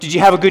Did you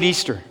have a good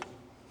Easter?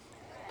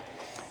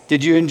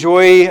 Did you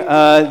enjoy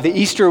the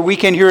Easter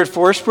weekend here at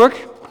Forest Brook?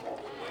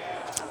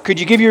 Could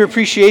you give your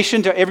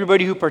appreciation to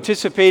everybody who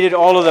participated,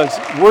 all of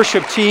the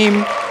worship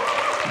team,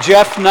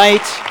 Jeff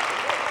Knight?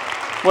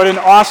 What an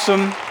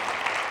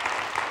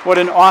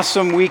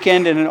awesome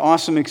weekend and an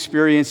awesome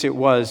experience it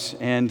was.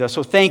 And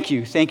so thank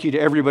you to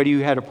everybody who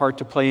had a part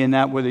to play in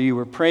that, whether you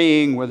were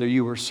praying, whether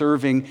you were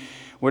serving,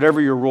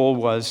 whatever your role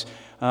was.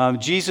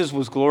 Jesus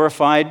was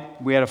glorified.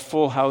 We had a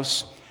full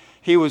house.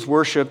 He was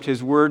worshiped,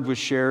 his word was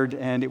shared,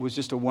 and it was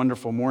just a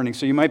wonderful morning.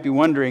 So you might be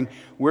wondering,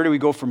 where do we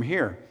go from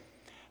here?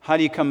 How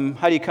do you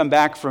come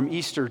back from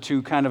Easter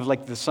to kind of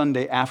like the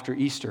Sunday after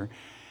Easter?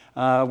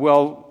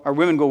 Well, our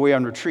women go away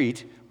on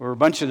retreat, or a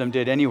bunch of them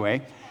did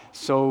anyway.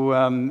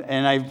 So,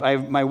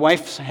 my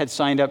wife had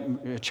signed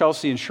up.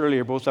 Chelsea and Shirley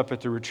are both up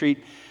at the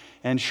retreat,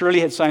 and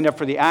Shirley had signed up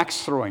for the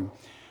axe throwing.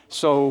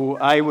 So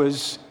I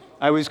was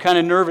kind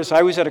of nervous.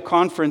 I was at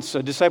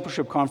a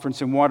discipleship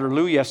conference in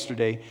Waterloo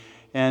yesterday.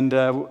 And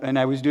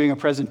I was doing a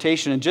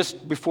presentation, and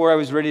just before I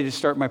was ready to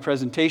start my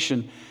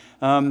presentation,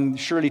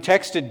 Shirley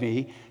texted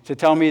me to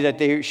tell me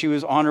that she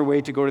was on her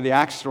way to go to the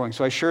axe throwing.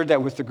 So I shared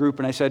that with the group,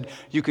 and I said,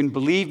 "You can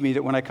believe me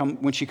that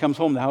when she comes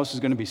home, the house is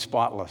going to be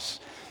spotless,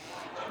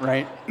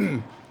 right?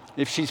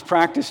 If she's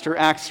practiced her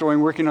axe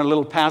throwing, working on a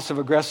little passive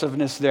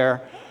aggressiveness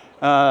there,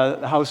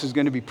 the house is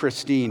going to be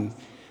pristine."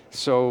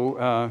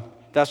 So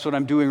that's what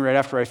I'm doing right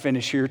after I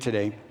finish here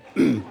today.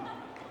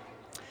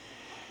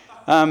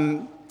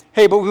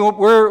 Hey, but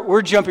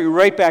we're jumping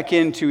right back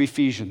into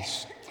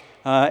Ephesians.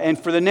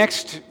 And for the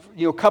next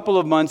couple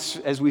of months,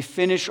 as we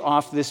finish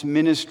off this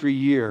ministry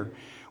year,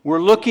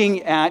 we're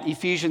looking at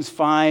Ephesians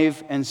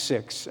 5 and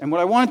 6. And what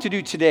I wanted to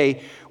do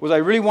today was I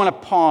really want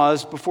to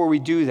pause before we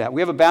do that.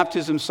 We have a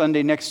baptism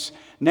Sunday next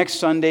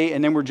Sunday,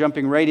 and then we're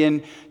jumping right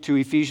in to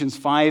Ephesians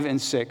 5 and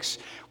 6,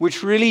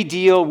 which really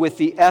deal with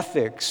the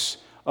ethics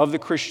of the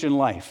Christian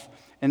life.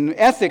 And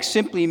ethics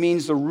simply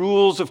means the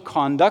rules of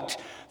conduct,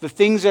 the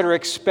things that are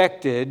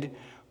expected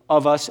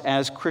of us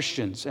as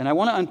Christians. And I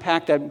want to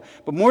unpack that.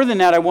 But more than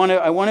that, I want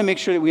to make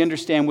sure that we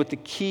understand what the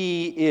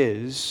key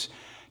is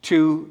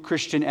to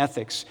Christian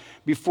ethics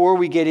before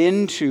we get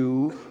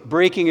into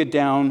breaking it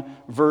down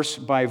verse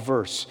by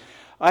verse.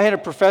 I had a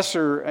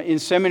professor in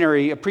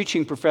seminary, a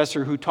preaching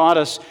professor, who taught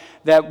us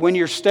that when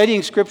you're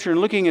studying Scripture and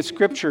looking at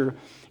Scripture,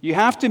 you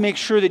have to make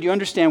sure that you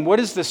understand what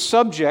is the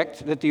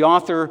subject that the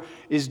author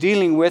is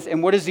dealing with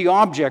and what is the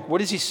object.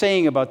 What is he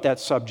saying about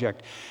that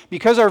subject?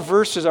 Because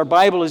our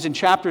Bible is in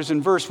chapters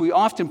and verse, we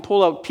often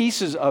pull out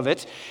pieces of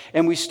it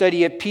and we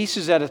study it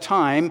pieces at a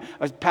time,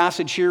 a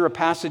passage here, a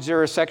passage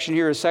there, a section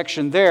here, a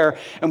section there,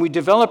 and we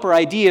develop our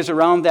ideas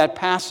around that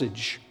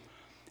passage.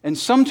 And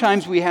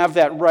sometimes we have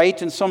that right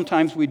and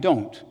sometimes we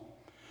don't.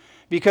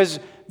 Because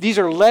these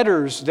are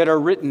letters that are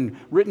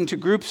written to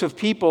groups of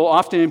people,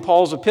 often in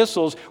Paul's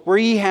epistles, where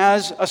he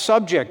has a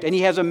subject and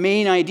he has a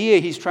main idea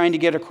he's trying to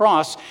get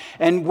across.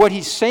 And what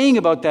he's saying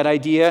about that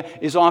idea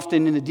is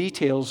often in the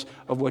details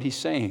of what he's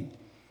saying.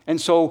 And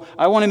so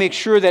I want to make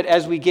sure that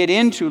as we get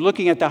into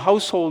looking at the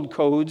household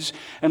codes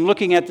and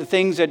looking at the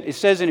things that it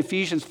says in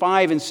Ephesians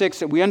 5 and 6,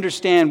 that we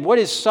understand what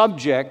is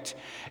subject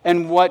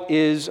and what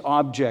is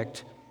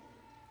object,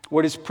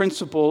 what is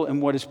principle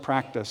and what is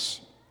practice.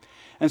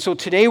 And so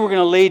today we're going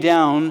to lay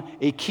down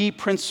a key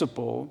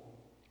principle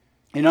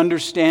in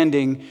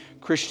understanding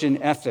Christian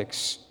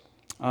ethics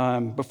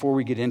before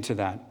we get into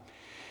that.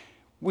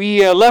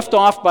 We left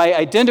off by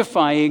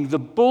identifying the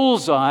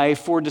bullseye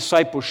for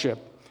discipleship.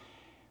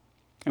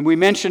 And we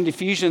mentioned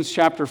Ephesians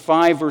chapter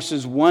 5,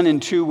 verses 1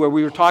 and 2, where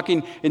we were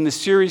talking in the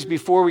series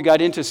before we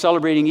got into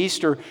celebrating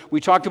Easter. We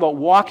talked about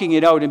walking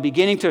it out and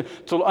beginning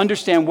to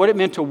understand what it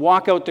meant to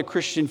walk out the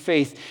Christian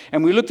faith.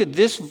 And we looked at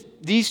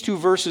these two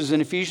verses in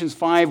Ephesians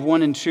 5,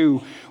 1 and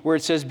 2, where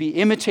it says, "Be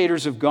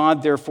imitators of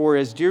God, therefore,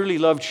 as dearly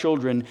loved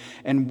children,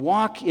 and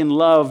walk in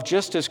love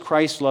just as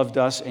Christ loved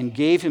us and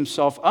gave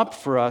himself up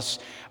for us,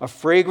 a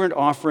fragrant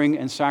offering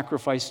and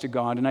sacrifice to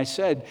God." And I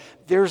said,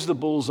 there's the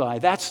bullseye.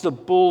 That's the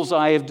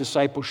bullseye of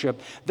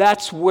discipleship.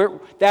 That's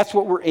what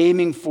we're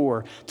aiming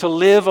for, to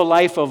live a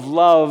life of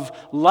love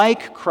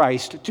like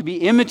Christ, to be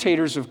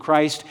imitators of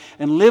Christ,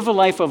 and live a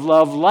life of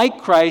love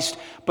like Christ,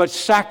 but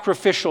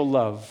sacrificial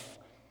love.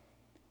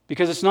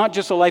 Because it's not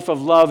just a life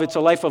of love, it's a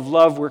life of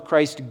love where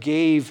Christ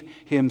gave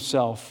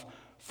himself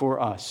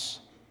for us.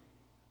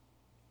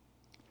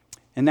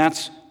 And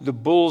that's the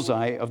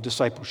bullseye of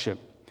discipleship.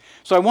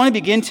 So I want to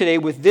begin today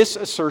with this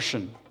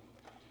assertion,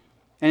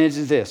 and it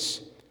is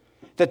this,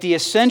 that the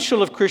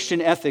essential of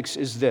Christian ethics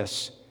is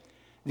this: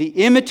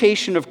 the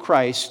imitation of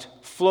Christ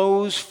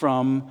flows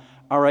from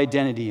our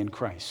identity in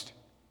Christ.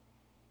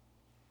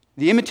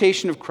 The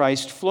imitation of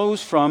Christ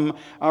flows from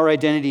our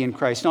identity in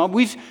Christ. Now,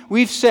 we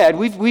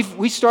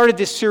started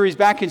this series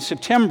back in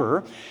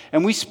September,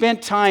 and we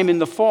spent time in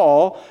the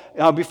fall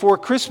before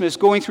Christmas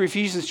going through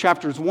Ephesians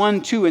chapters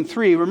 1, 2, and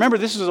 3. Remember,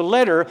 this is a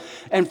letter,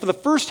 and for the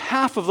first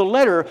half of the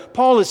letter,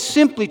 Paul is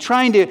simply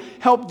trying to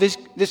help this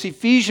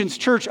Ephesians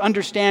church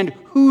understand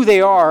who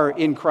they are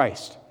in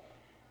Christ.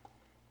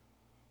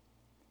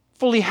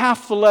 Fully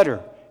half the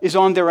letter is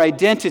on their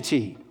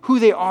identity, who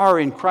they are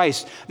in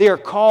Christ. They are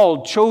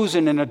called,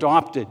 chosen, and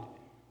adopted.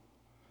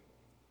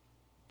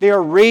 They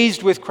are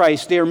raised with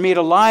Christ. They are made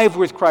alive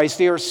with Christ.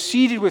 They are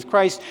seated with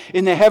Christ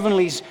in the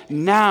heavenlies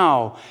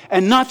now.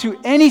 And not through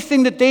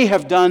anything that they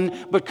have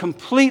done, but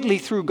completely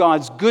through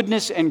God's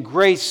goodness and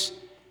grace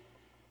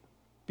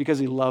because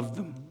He loved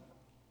them.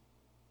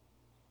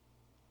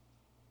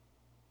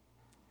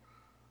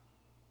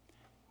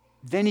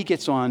 Then he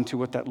gets on to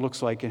what that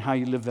looks like and how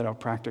you live that out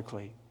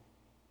practically.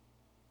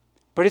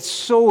 But it's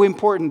so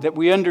important that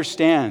we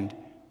understand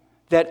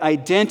that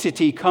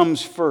identity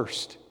comes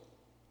first.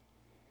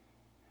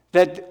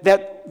 That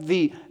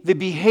the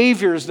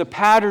behaviors, the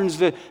patterns,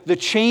 the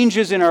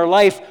changes in our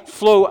life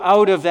flow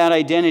out of that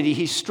identity.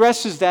 He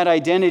stresses that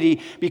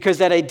identity because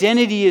that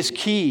identity is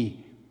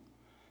key.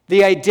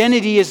 The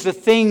identity is the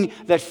thing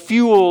that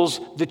fuels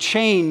the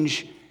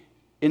change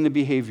in the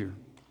behavior.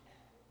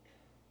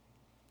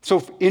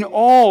 So in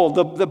all,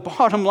 the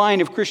bottom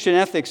line of Christian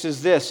ethics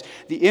is this: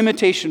 the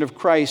imitation of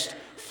Christ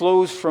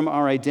flows from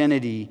our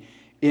identity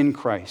in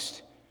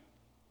Christ.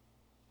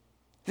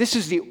 This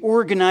is the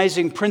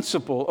organizing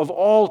principle of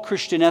all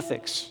Christian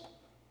ethics.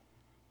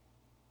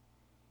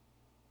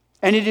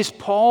 And it is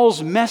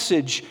Paul's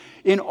message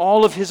in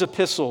all of his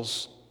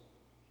epistles.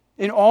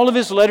 In all of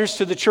his letters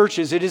to the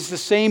churches, it is the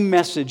same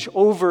message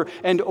over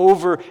and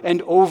over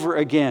and over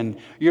again.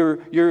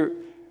 Your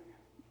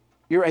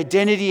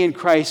identity in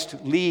Christ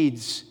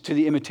leads to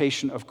the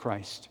imitation of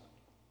Christ.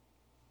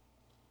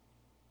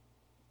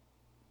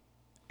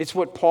 It's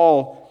what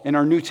Paul in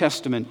our New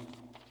Testament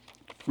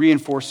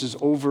reinforces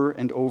over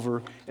and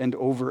over and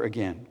over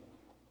again.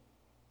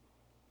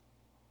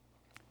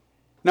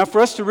 Now,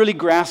 for us to really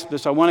grasp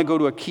this, I want to go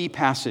to a key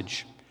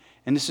passage.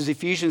 And this is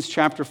Ephesians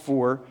chapter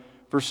 4,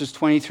 verses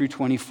 20 through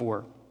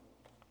 24.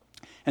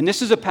 And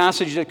this is a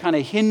passage that kind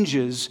of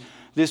hinges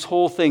this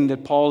whole thing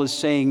that Paul is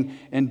saying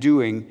and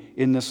doing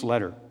in this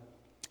letter.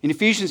 In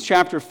Ephesians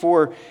chapter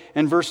 4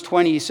 and verse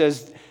 20, he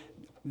says,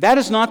 "That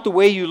is not the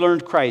way you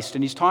learned Christ."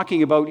 And he's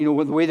talking about, the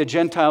way the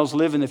Gentiles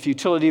live and the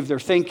futility of their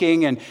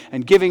thinking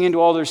and giving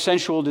into all their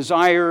sensual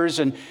desires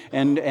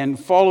and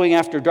following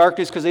after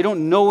darkness because they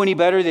don't know any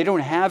better. They don't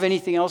have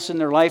anything else in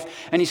their life.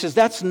 And he says,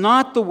 that's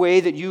not the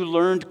way that you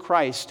learned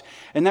Christ.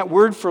 And that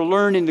word for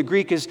learn in the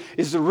Greek is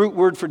the root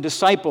word for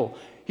disciple.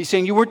 He's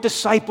saying you weren't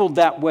discipled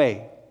that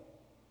way.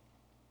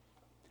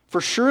 For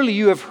surely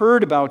you have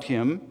heard about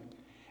him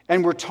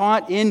and were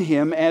taught in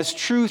him as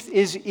truth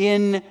is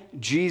in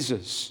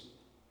Jesus.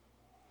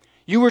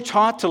 You were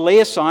taught to lay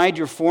aside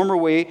your former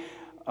way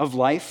of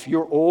life,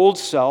 your old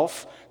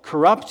self,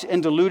 corrupt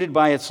and deluded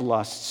by its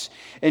lusts,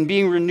 and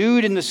being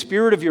renewed in the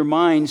spirit of your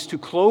minds, to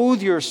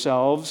clothe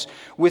yourselves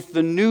with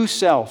the new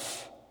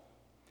self,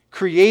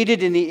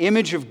 created in the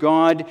image of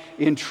God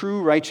in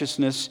true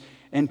righteousness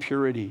and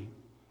purity.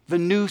 The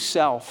new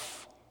self.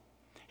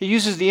 He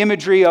uses the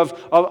imagery of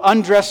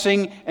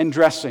undressing and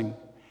dressing.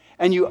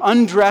 And you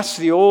undress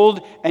the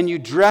old and you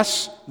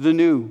dress the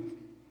new.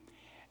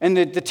 And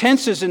the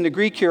tenses in the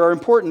Greek here are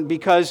important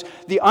because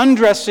the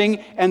undressing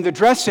and the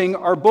dressing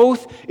are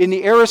both in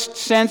the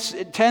aorist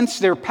tense.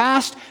 They're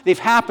past, they've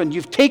happened.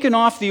 You've taken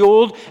off the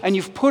old and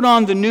you've put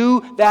on the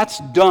new. That's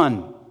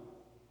done.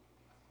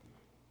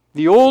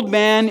 The old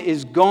man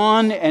is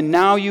gone and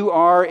now you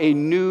are a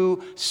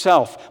new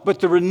self.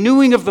 But the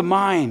renewing of the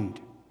mind,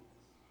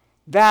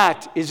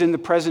 that is in the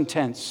present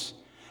tense.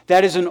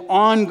 That is an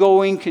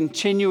ongoing,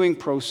 continuing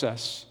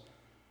process.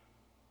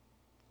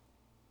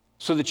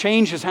 So the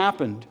change has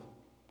happened.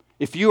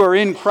 If you are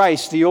in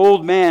Christ, the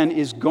old man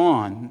is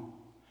gone,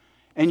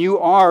 and you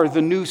are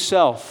the new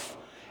self.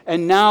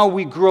 And now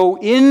we grow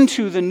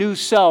into the new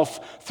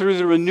self through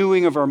the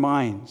renewing of our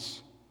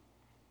minds.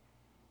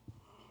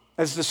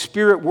 As the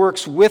Spirit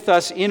works with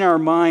us in our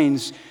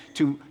minds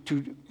to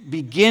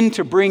begin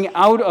to bring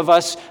out of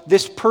us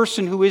this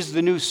person who is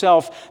the new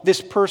self, this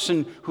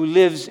person who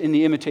lives in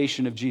the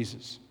imitation of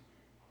Jesus.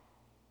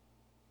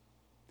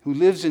 Who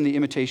lives in the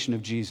imitation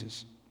of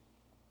Jesus.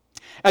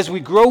 As we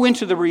grow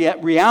into the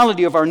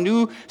reality of our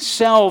new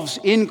selves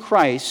in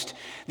Christ,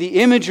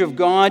 the image of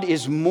God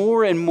is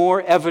more and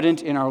more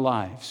evident in our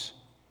lives.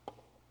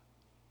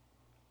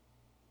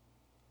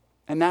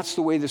 And that's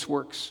the way this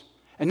works.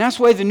 And that's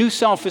why the new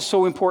self is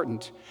so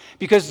important.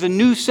 Because the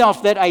new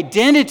self, that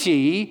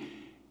identity,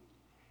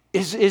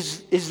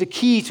 is the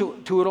key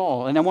to it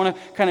all. And I want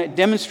to kind of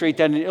demonstrate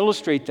that and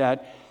illustrate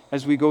that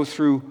as we go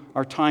through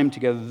our time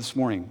together this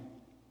morning.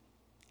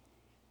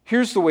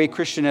 Here's the way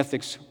Christian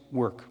ethics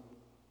work.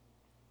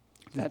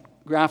 That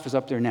graph is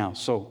up there now.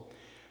 So,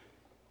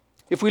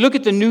 if we look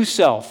at the new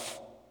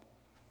self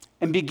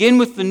and begin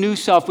with the new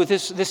self, with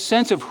this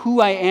sense of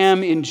who I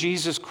am in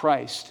Jesus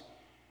Christ,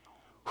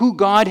 who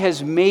God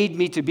has made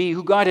me to be,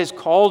 who God has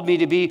called me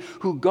to be,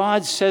 who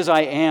God says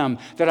I am,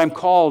 that I'm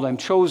called, I'm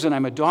chosen,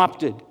 I'm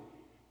adopted.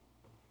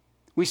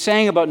 We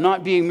sang about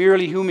not being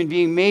merely human,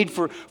 being made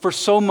for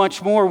so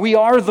much more. We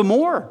are the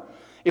more.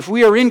 If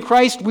we are in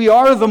Christ, we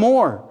are the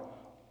more.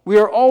 We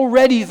are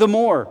already the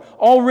more,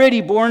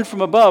 already born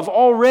from above,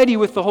 already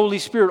with the Holy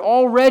Spirit,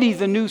 already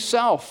the new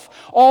self,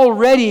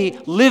 already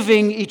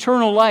living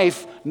eternal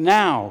life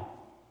now.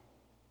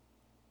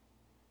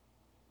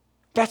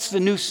 That's the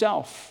new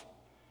self.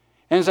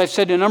 And as I've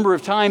said a number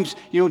of times,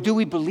 do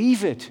we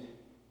believe it?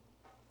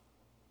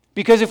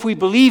 Because if we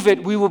believe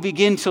it, we will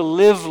begin to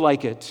live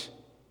like it.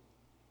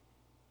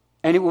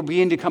 And it will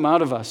begin to come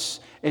out of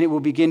us, and it will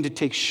begin to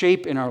take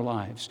shape in our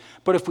lives.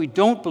 But if we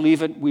don't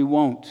believe it, we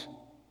won't.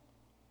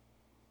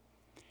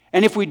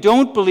 And if we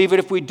don't believe it,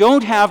 if we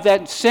don't have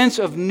that sense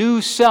of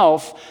new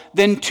self,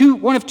 then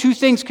one of two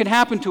things can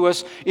happen to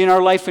us in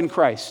our life in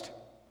Christ.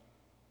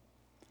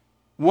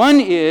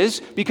 One is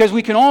because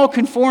we can all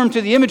conform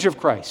to the image of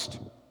Christ.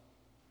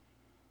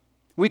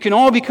 We can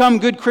all become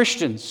good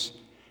Christians.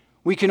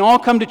 We can all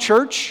come to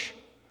church.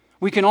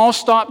 We can all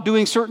stop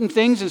doing certain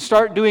things and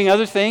start doing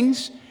other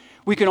things.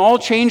 We can all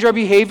change our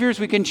behaviors.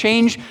 We can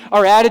change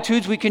our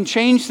attitudes. We can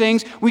change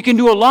things. We can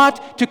do a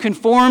lot to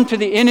conform to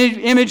the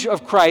image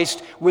of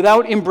Christ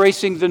without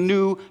embracing the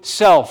new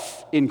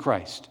self in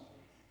Christ.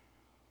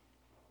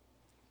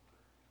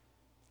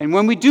 And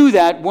when we do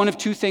that, one of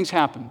two things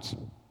happens.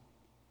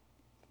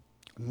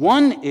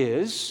 One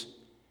is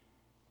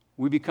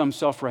we become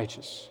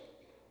self-righteous.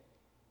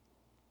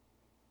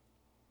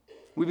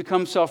 We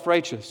become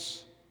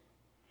self-righteous.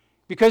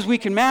 Because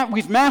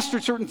we've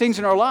mastered certain things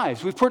in our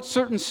lives. We've put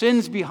certain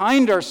sins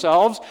behind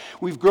ourselves.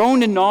 We've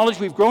grown in knowledge.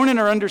 We've grown in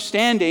our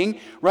understanding,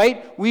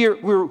 right?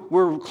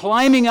 We're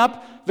climbing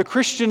up the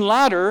Christian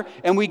ladder,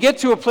 and we get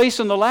to a place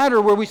on the ladder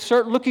where we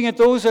start looking at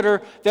those that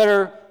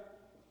are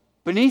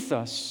beneath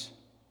us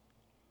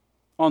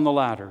on the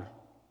ladder.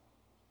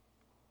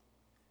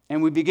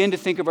 And we begin to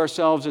think of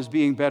ourselves as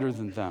being better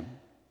than them,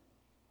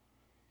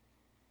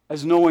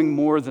 as knowing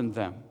more than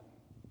them,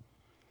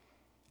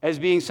 as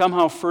being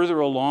somehow further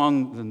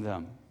along than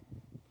them.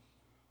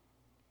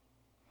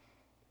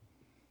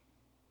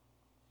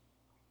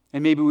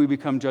 And maybe we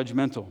become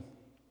judgmental.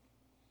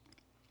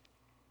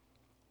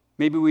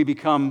 Maybe we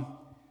become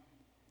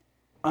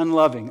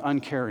unloving,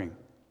 uncaring.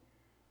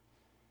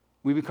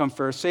 We become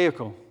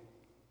pharisaical.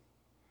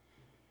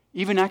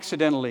 Even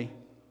accidentally.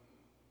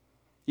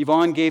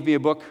 Yvonne gave me a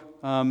book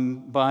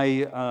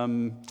by,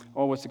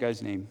 what's the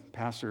guy's name?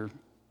 Pastor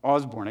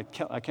Osborne. I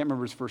can't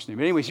remember his first name.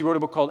 But anyways, he wrote a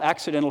book called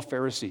Accidental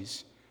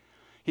Pharisees.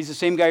 He's the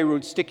same guy who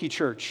wrote Sticky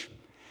Church.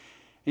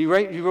 He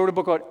wrote a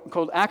book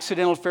called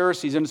Accidental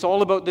Pharisees, and it's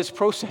all about this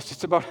process.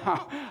 It's about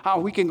how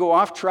we can go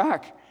off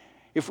track.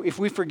 If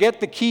we forget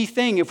the key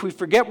thing, if we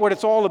forget what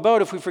it's all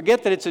about, if we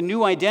forget that it's a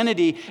new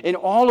identity, and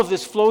all of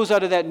this flows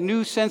out of that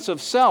new sense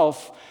of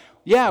self,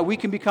 we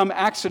can become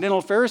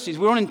accidental Pharisees.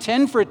 We don't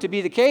intend for it to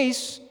be the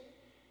case.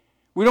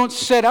 We don't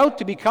set out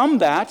to become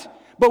that,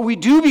 but we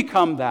do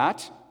become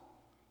that.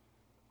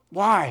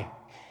 Why?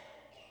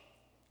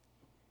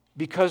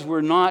 Because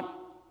we're not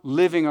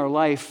living our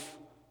life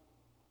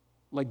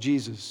like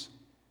Jesus,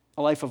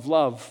 a life of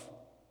love,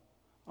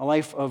 a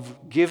life of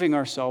giving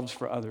ourselves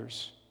for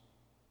others,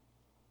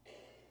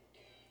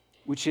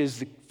 which is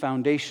the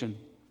foundation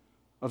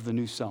of the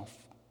new self.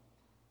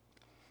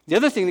 The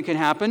other thing that can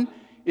happen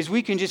is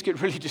we can just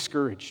get really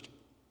discouraged.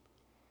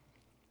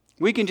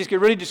 We can just get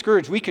really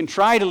discouraged. We can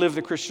try to live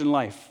the Christian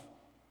life.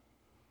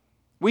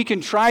 We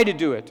can try to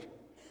do it.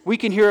 We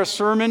can hear a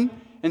sermon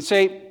and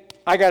say,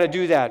 I got to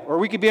do that. Or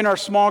we could be in our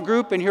small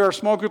group and hear our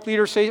small group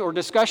leader say, or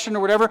discussion or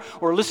whatever,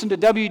 or listen to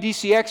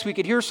WDCX. We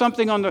could hear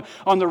something on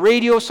the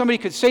radio. Somebody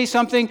could say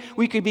something.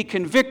 We could be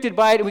convicted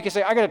by it, and we could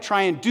say, I got to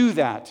try and do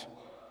that.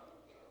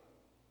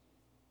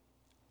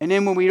 And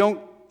then when we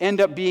don't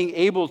end up being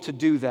able to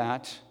do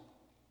that,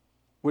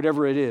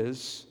 whatever it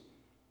is,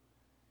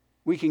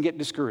 we can get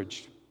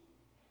discouraged.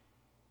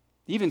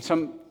 Even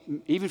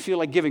feel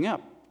like giving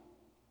up.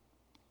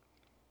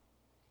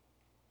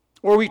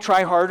 Or we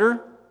try harder,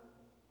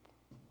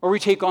 or we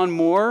take on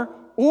more,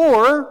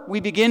 or we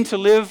begin to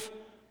live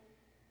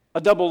a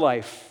double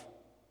life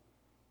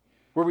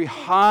where we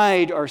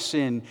hide our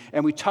sin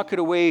and we tuck it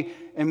away,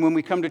 and when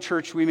we come to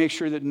church, we make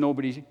sure that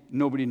nobody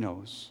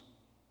knows.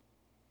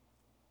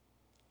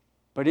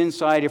 But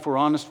inside, if we're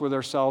honest with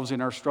ourselves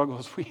in our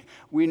struggles,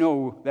 we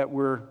know that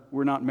we're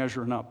not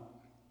measuring up.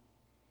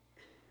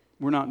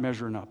 We're not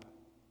measuring up.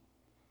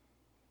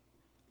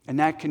 And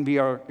that can be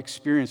our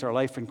experience, our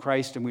life in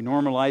Christ, and we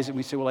normalize it, and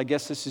we say, well, I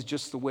guess this is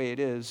just the way it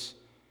is.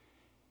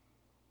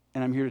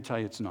 And I'm here to tell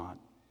you it's not.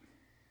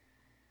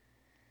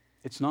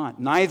 It's not.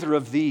 Neither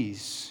of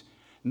these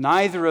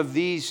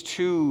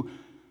two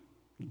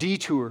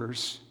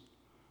detours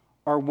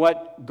are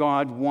what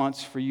God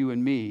wants for you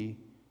and me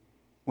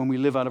when we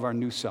live out of our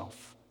new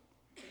self.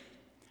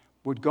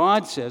 What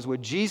God says,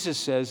 what Jesus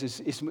says is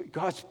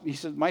He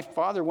says, my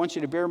Father wants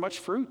you to bear much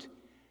fruit.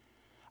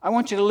 I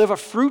want you to live a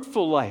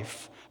fruitful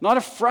life, not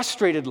a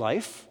frustrated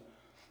life,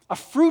 a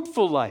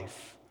fruitful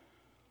life.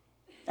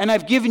 And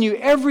I've given you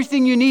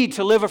everything you need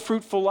to live a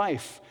fruitful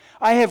life.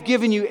 I have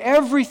given you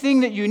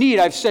everything that you need.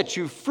 I've set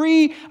you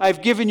free.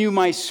 I've given you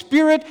my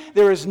Spirit.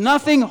 There is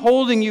nothing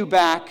holding you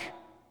back.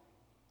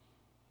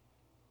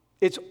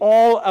 It's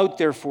all out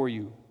there for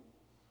you.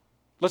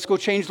 Let's go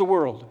change the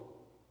world.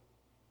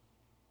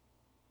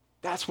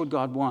 That's what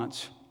God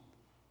wants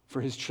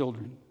for his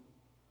children.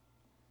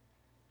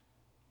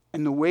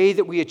 And the way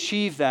that we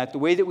achieve that, the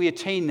way that we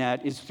attain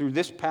that, is through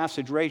this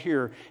passage right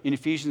here in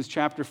Ephesians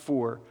chapter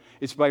 4.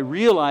 It's by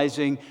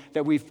realizing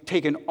that we've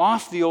taken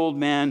off the old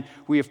man,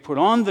 we have put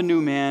on the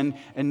new man,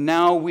 and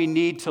now we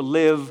need to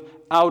live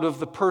out of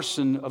the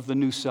person of the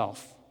new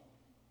self.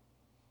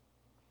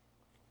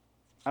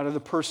 Out of the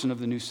person of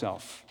the new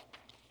self.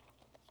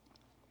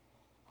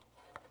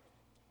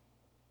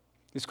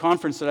 This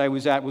conference that I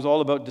was at was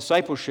all about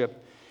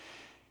discipleship.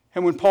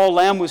 And when Paul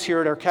Lamb was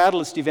here at our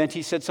Catalyst event,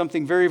 he said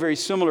something very, very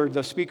similar.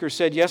 The speaker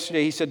said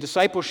yesterday, he said,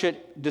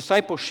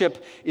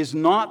 discipleship is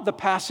not the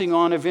passing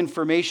on of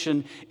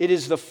information, it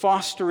is the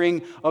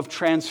fostering of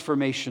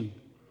transformation.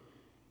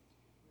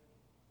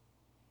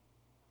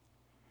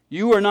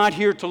 You are not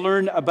here to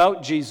learn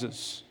about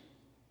Jesus.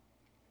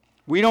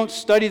 We don't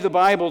study the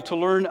Bible to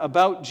learn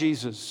about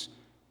Jesus.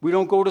 We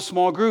don't go to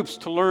small groups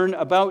to learn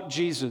about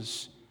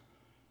Jesus.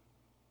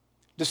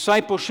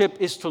 Discipleship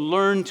is to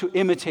learn to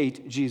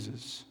imitate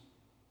Jesus.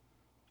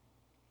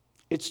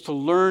 It's to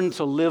learn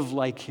to live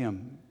like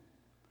him.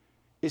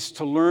 It's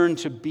to learn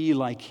to be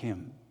like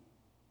him.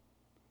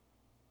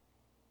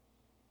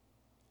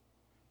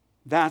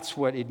 That's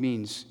what it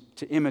means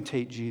to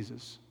imitate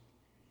Jesus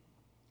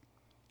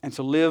and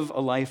to live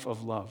a life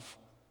of love.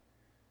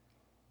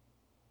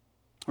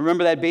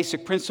 Remember that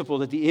basic principle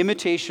that the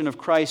imitation of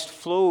Christ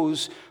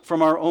flows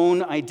from our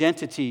own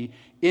identity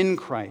in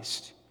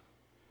Christ.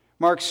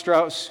 Mark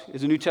Strauss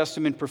is a New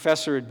Testament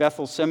professor at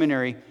Bethel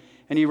Seminary,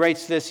 and he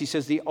writes this. He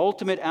says, the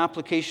ultimate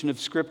application of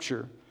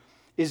Scripture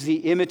is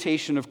the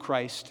imitation of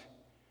Christ.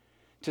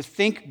 To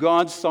think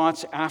God's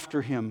thoughts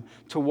after him,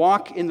 to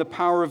walk in the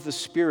power of the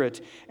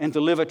Spirit, and to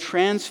live a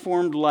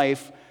transformed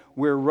life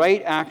where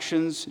right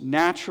actions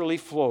naturally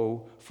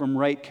flow from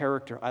right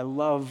character. I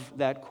love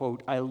that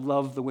quote. I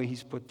love the way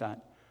he's put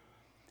that.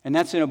 And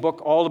that's in a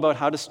book all about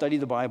how to study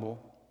the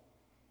Bible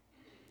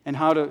and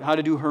how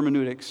to do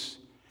hermeneutics.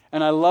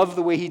 And I love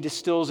the way he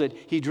distills it.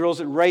 He drills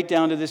it right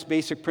down to this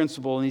basic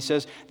principle. And he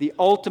says, the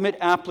ultimate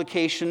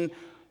application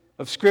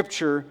of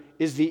Scripture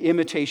is the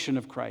imitation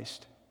of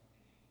Christ.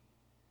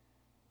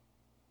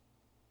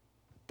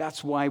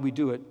 That's why we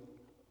do it.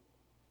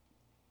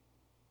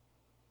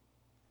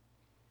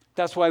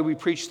 That's why we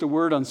preach the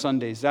Word on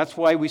Sundays. That's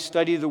why we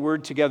study the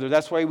Word together.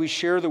 That's why we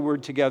share the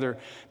Word together.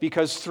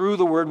 Because through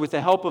the Word, with the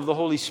help of the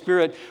Holy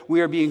Spirit, we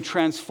are being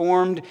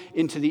transformed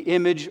into the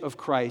image of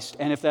Christ.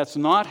 And if that's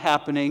not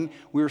happening,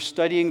 we're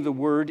studying the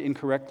Word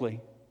incorrectly.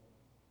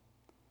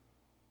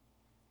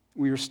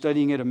 We are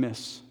studying it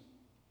amiss.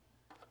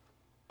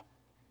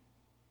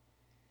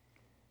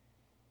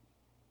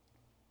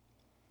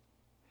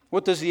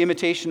 What does the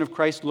imitation of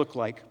Christ look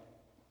like?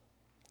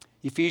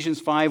 Ephesians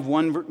 5,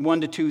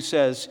 1-2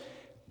 says,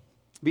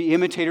 be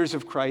imitators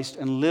of Christ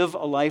and live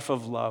a life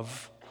of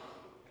love,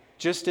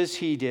 just as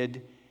he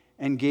did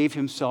and gave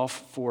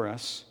himself for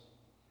us.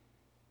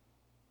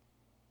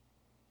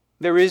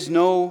 There is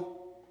no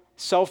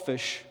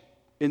selfish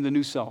in the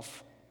new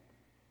self.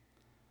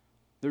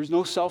 There's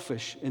no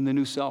selfish in the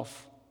new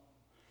self.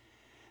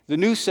 The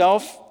new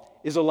self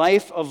is a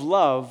life of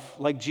love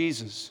like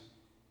Jesus.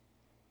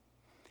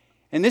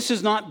 And this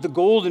is not the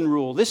golden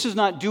rule. This is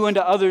not do unto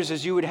others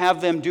as you would have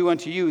them do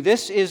unto you.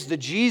 This is the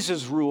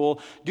Jesus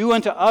rule. Do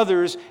unto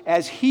others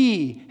as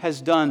he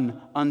has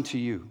done unto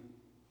you.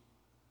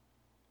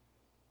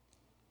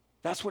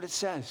 That's what it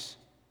says.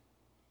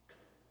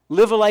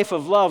 Live a life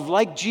of love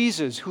like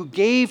Jesus, who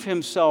gave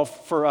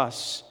himself for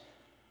us.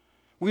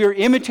 We are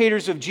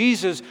imitators of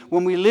Jesus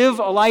when we live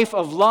a life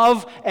of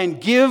love and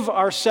give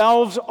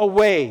ourselves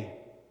away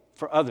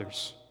for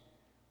others.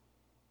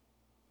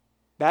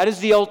 That is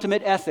the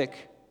ultimate ethic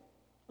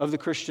of the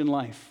Christian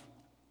life.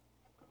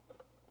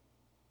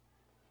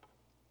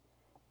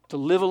 To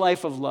live a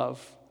life of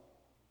love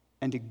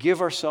and to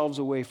give ourselves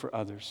away for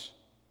others,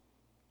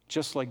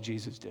 just like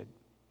Jesus did.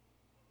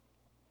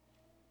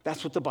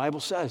 That's what the Bible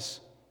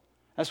says.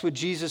 That's what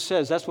Jesus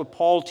says. That's what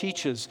Paul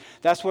teaches.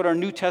 That's what our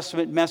New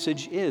Testament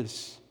message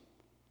is.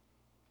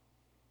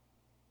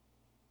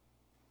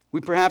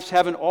 We perhaps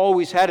haven't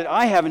always had it.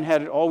 I haven't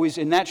had it always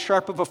in that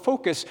sharp of a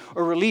focus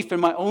or relief in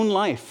my own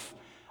life.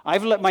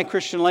 I've let my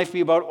Christian life be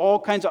about all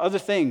kinds of other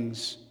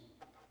things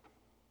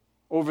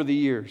over the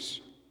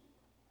years.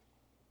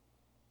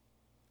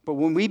 But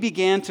when we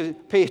began to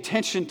pay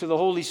attention to the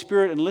Holy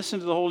Spirit and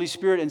listen to the Holy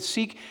Spirit and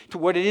seek to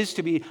what it is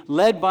to be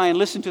led by and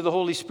listen to the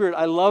Holy Spirit,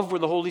 I love where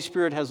the Holy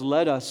Spirit has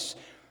led us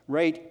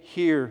right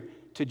here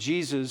to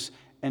Jesus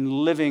and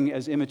living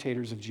as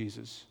imitators of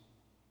Jesus.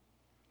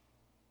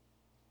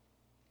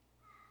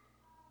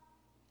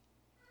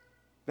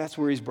 That's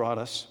where he's brought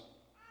us.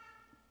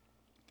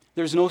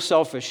 There's no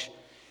selfish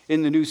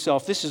in the new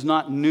self. This is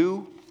not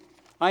new.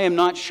 I am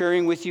not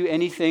sharing with you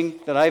anything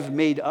that I've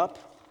made up.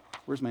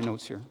 Where's my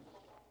notes here?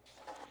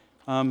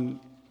 Thomas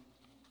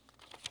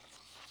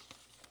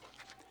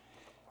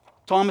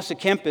à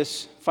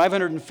Kempis,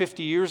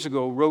 550 years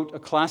ago, wrote a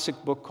classic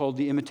book called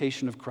The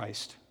Imitation of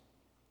Christ.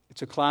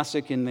 It's a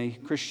classic in the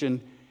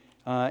Christian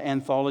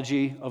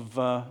anthology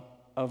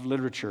of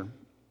literature.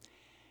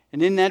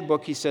 And in that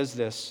book, he says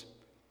this: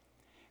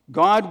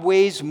 God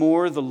weighs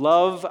more the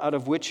love out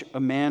of which a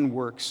man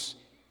works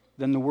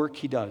than the work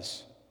he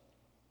does.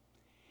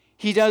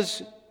 He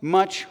does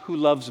much who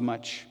loves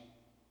much.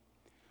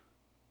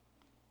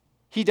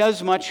 He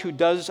does much who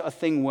does a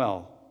thing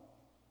well.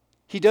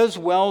 He does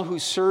well who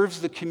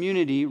serves the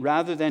community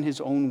rather than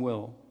his own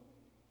will.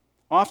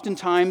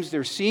 Oftentimes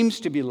there seems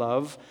to be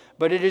love,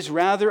 but it is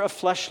rather a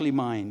fleshly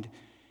mind,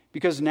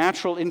 because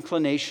natural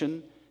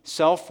inclination,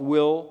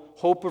 self-will,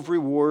 hope of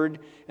reward,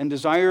 and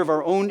desire of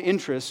our own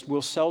interest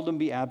will seldom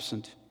be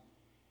absent.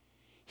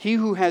 He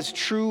who has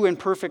true and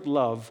perfect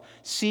love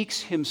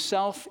seeks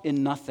himself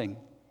in nothing,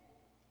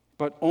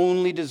 but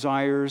only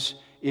desires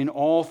in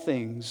all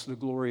things the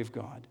glory of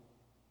God.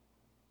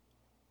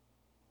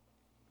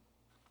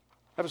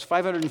 That was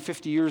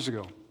 550 years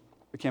ago.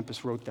 The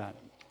Kempis wrote that.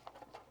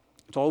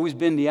 It's always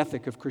been the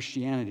ethic of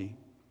Christianity.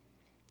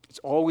 It's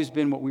always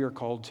been what we are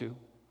called to.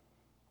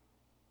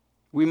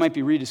 We might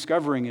be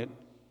rediscovering it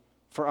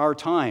for our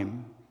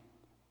time,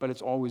 but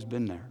it's always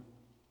been there.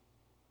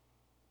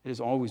 It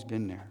has always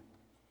been there.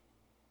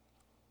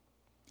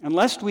 And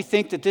lest we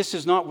think that this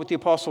is not what the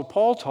Apostle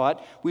Paul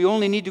taught, we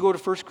only need to go to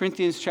 1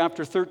 Corinthians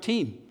chapter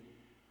 13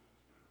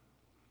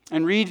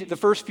 and read the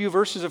first few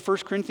verses of 1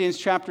 Corinthians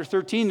chapter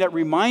 13 that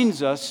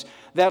reminds us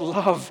that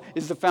love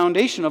is the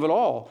foundation of it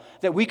all.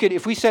 That we could,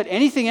 if we set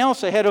anything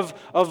else ahead of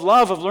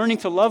love, of learning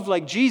to love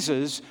like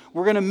Jesus,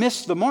 we're going to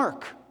miss the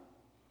mark.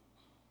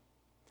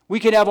 We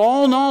could have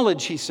all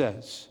knowledge, he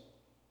says.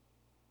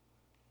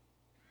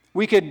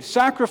 We could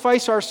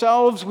sacrifice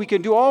ourselves. We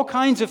could do all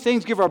kinds of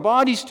things, give our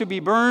bodies to be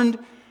burned.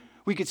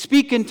 We could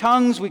speak in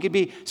tongues. We could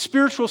be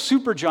spiritual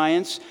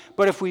supergiants.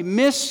 But if we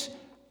miss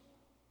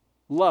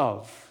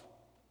love,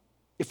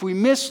 if we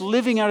miss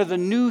living out of the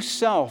new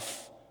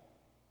self,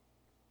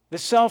 the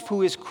self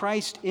who is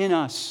Christ in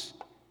us,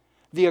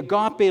 the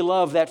agape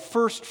love, that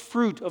first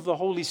fruit of the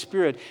Holy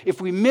Spirit, if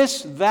we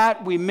miss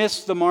that, we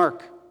miss the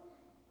mark.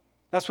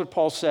 That's what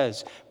Paul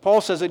says.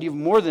 Paul says that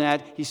even more than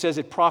that, he says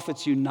it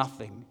profits you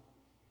nothing.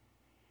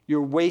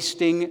 You're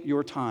wasting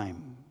your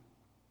time.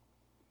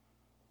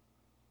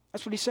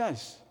 That's what he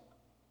says.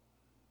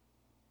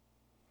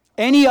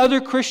 Any other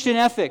Christian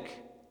ethic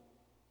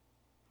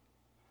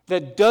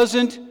that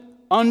doesn't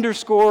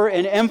underscore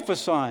and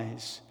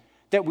emphasize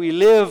that we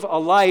live a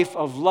life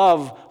of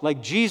love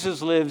like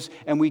Jesus lives,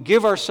 and we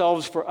give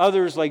ourselves for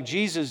others like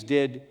Jesus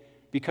did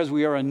because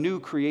we are a new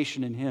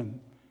creation in him,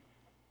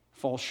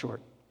 falls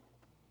short.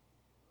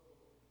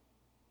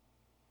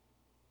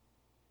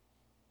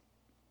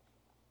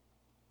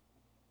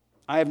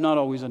 I have not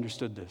always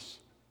understood this.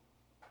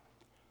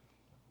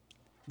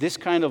 This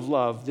kind of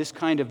love, this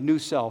kind of new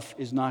self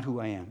is not who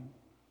I am.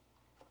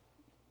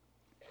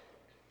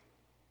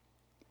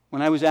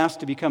 When I was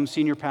asked to become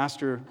senior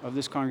pastor of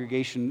this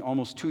congregation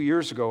almost 2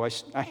 years ago,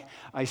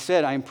 I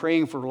said I'm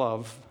praying for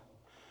love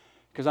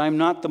because I'm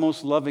not the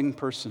most loving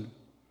person.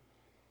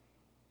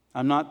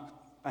 I'm not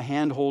a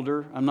hand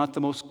holder. I'm not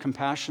the most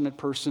compassionate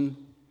person.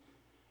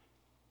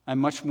 I'm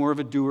much more of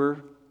a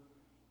doer.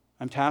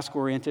 I'm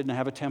task-oriented and I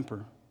have a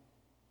temper.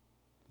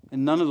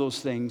 And none of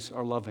those things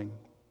are loving.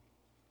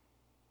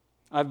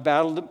 I've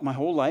battled it my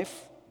whole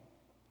life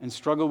and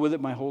struggled with it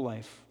my whole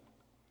life.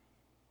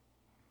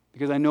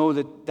 Because I know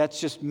that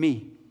that's just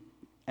me,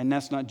 and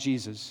that's not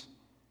Jesus.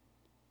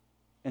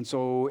 And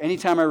so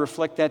anytime I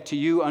reflect that to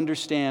you,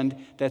 understand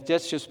that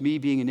that's just me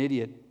being an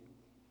idiot.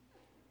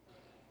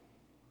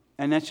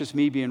 And that's just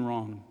me being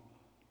wrong.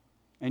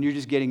 And you're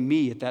just getting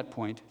me at that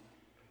point,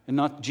 and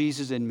not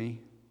Jesus in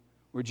me,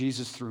 or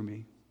Jesus through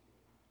me.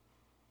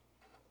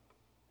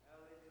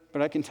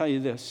 But I can tell you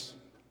this.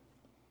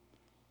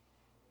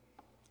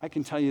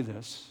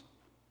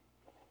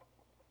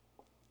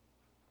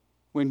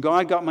 When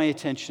God got my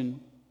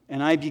attention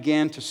and I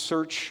began to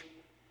search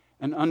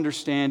and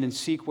understand and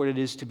seek what it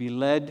is to be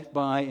led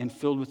by and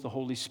filled with the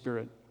Holy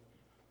Spirit,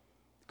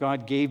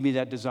 God gave me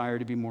that desire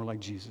to be more like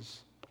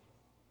Jesus.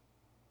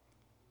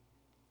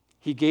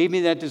 He gave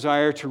me that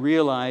desire to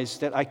realize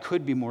that I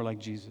could be more like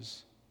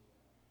Jesus.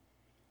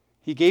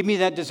 He gave me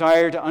that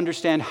desire to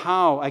understand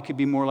how I could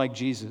be more like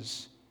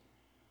Jesus.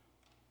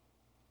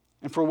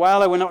 And for a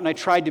while I went out and I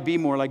tried to be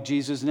more like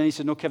Jesus, and then he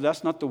said, no, Kev,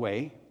 that's not the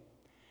way.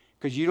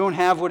 Because you don't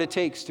have what it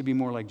takes to be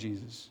more like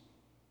Jesus.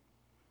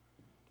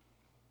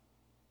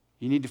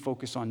 You need to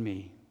focus on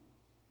me.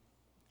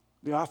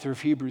 The author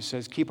of Hebrews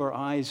says, keep our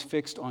eyes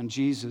fixed on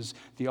Jesus,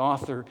 the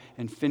author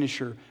and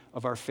finisher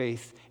of our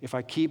faith. If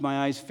I keep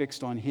my eyes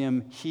fixed on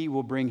him, he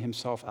will bring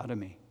himself out of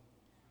me.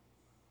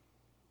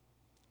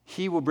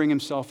 He will bring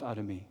himself out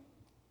of me.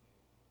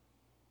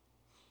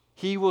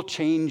 He will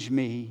change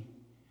me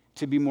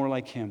to be more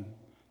like him.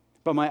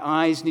 But my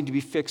eyes need to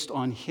be fixed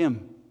on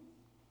him.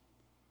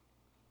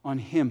 On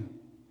him.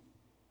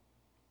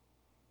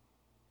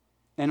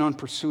 And on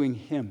pursuing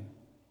him.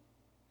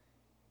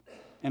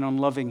 And on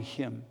loving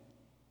him.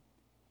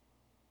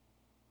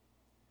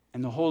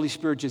 And the Holy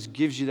Spirit just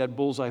gives you that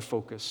bullseye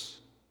focus.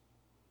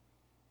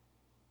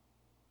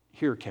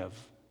 here, Kev,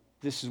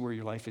 this is where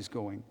your life is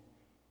going.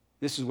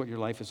 This is what your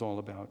life is all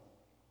about.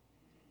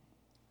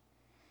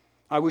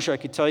 I wish I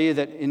could tell you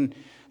that in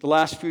the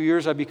last few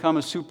years I've become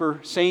a super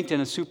saint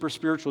and a super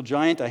spiritual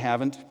giant. I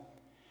haven't.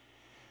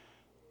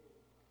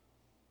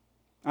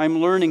 I'm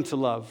learning to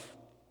love.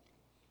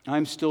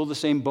 I'm still the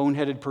same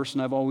boneheaded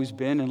person I've always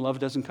been, and love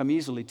doesn't come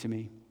easily to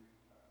me.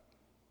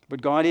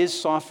 But God is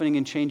softening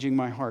and changing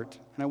my heart.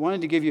 And I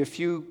wanted to give you a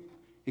few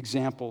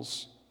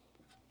examples.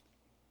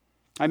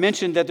 I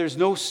mentioned that there's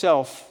no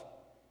selfish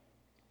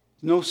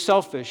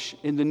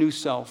in the new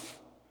self.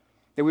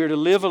 That we are to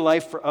live a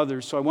life for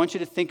others. So I want you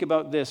to think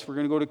about this. We're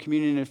going to go to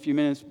communion in a few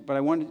minutes, but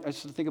I want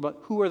us to think about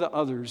who are the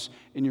others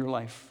in your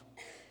life.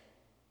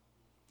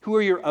 Who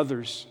are your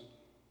others?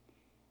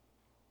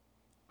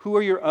 Who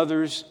are your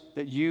others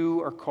that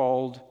you are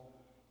called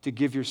to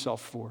give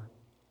yourself for?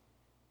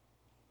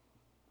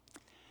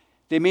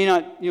 They may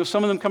not,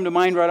 some of them come to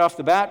mind right off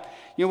the bat.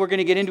 We're going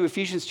to get into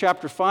Ephesians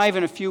chapter 5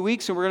 in a few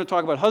weeks, and we're going to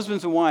talk about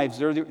husbands and wives.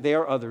 They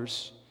are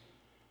others.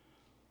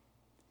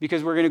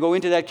 Because we're going to go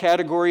into that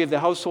category of the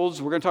households.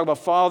 We're going to talk about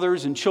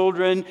fathers and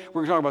children.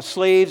 We're going to talk about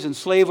slaves and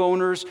slave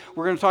owners.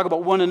 We're going to talk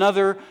about one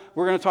another.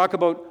 We're going to talk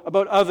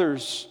about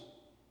others.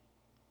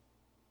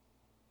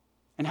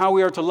 And how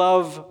we are to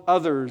love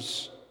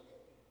others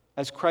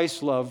as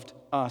Christ loved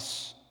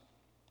us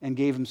and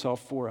gave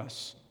himself for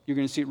us. You're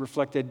going to see it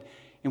reflected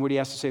in what he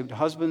has to say to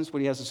husbands,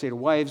 what he has to say to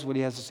wives, what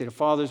he has to say to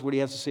fathers, what he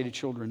has to say to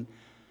children.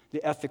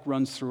 The ethic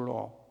runs through it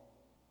all.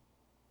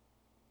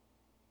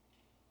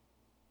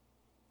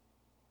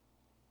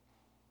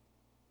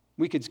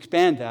 We could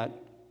expand that.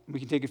 We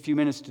can take a few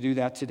minutes to do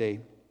that today.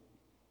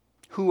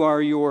 Who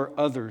are your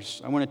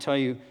others? I want to tell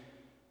you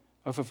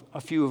of a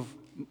few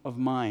of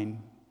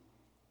mine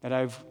that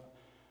I've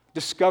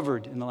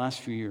discovered in the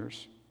last few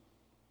years.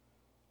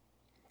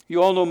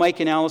 You all know Mike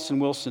and Allison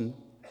Wilson,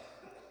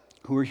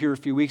 who were here a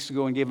few weeks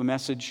ago and gave a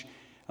message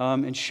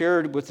and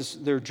shared with us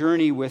their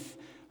journey with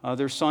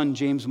their son,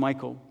 James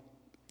Michael,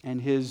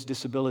 and his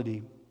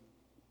disability.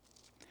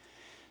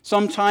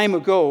 Some time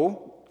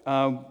ago,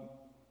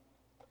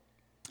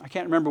 I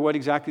can't remember what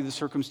exactly the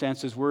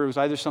circumstances were. It was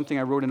either something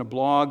I wrote in a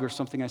blog or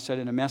something I said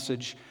in a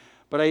message.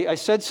 But I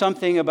said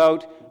something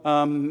about,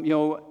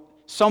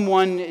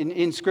 someone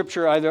in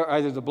Scripture,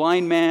 either the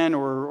blind man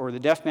or the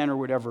deaf man or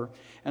whatever.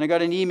 And I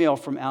got an email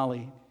from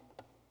Allie.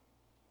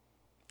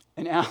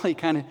 And Allie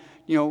kind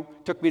of,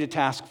 took me to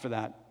task for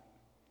that.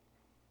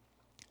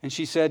 And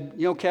she said,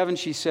 Kevin,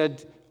 she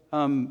said,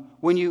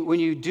 when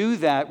you do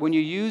that, when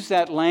you use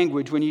that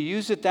language, when you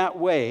use it that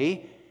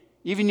way,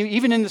 even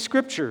in the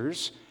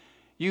Scriptures,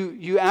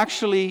 you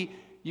actually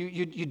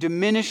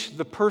diminish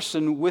the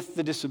person with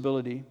the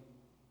disability.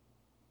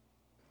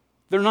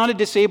 They're not a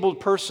disabled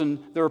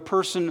person, they're a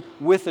person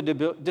with a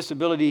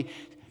disability.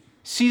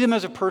 See them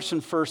as a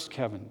person first,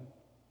 Kevin.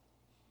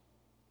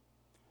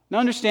 Now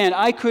understand,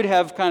 I could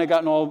have kind of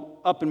gotten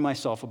all up in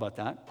myself about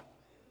that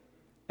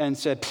and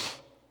said,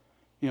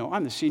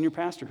 I'm the senior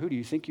pastor, who do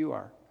you think you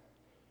are?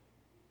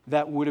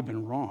 That would have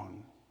been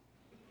wrong.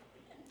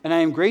 And I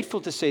am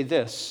grateful to say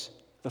this,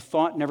 the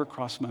thought never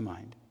crossed my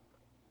mind.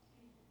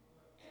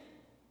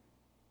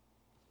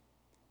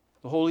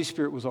 The Holy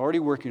Spirit was already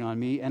working on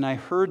me, and I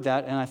heard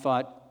that, and I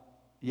thought,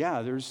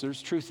 yeah,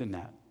 there's truth in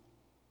that.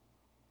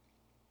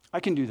 I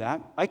can do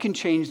that. I can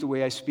change the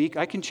way I speak.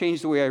 I can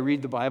change the way I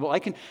read the Bible.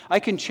 I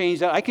can change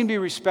that. I can be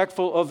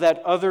respectful of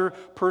that other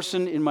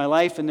person in my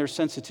life and their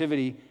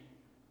sensitivity.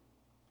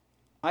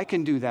 I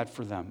can do that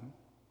for them.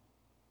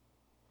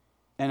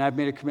 And I've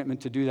made a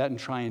commitment to do that and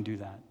try and do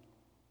that.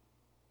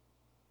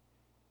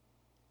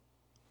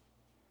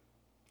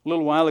 A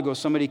little while ago,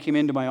 somebody came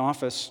into my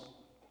office,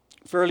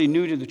 fairly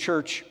new to the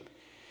church,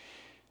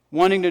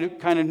 wanting to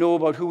kind of know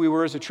about who we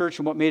were as a church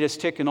and what made us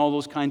tick and all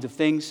those kinds of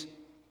things.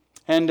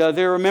 And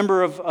they're a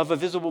member of a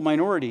visible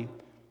minority.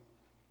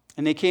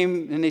 And they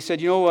came and they said,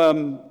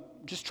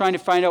 just trying to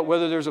find out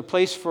whether there's a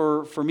place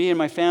for me and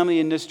my family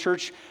in this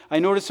church. I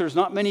noticed there's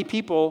not many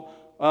people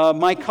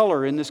my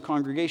color in this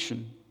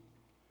congregation.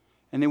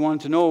 And they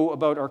wanted to know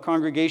about our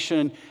congregation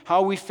and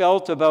how we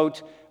felt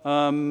about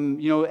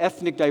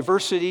ethnic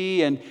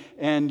diversity,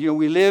 and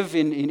we live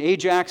in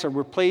Ajax, or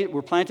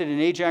we're planted in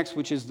Ajax,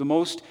 which is the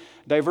most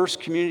diverse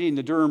community in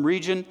the Durham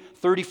region.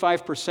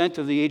 35%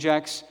 of the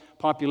Ajax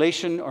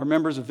population are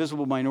members of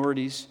visible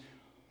minorities.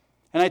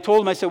 And I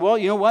told them, I said, well,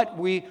 you know what?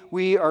 We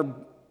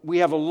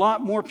have a lot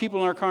more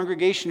people in our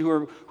congregation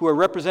who are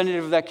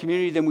representative of that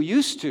community than we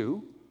used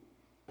to.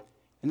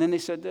 And then they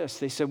said this.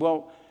 They said,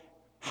 well,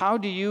 how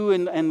do you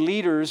and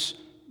leaders,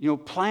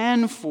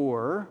 plan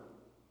for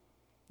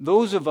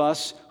those of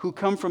us who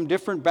come from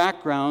different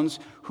backgrounds,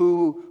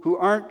 who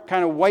aren't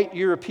kind of white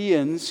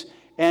Europeans,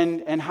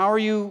 and how are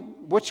you,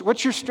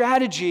 what's your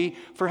strategy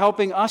for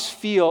helping us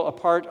feel a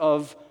part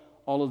of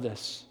all of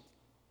this?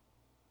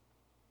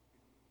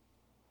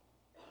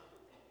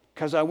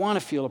 Because I want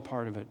to feel a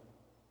part of it.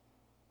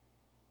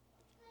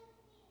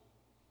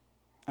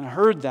 And I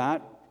heard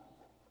that,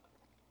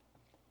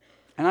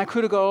 and I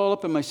could have got all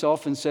up in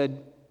myself and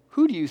said,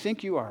 who do you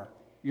think you are?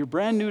 You're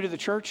brand new to the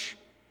church.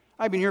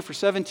 I've been here for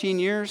 17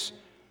 years.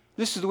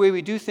 This is the way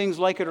we do things,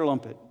 like it or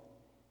lump it.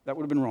 That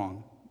would have been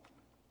wrong.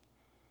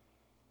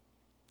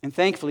 And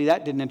thankfully,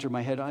 that didn't enter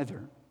my head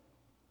either.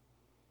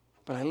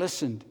 But I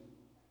listened,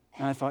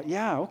 and I thought,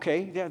 yeah,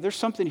 okay, yeah, there's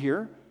something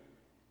here.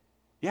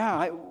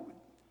 Yeah,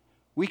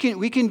 we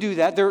can do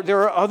that.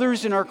 There are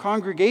others in our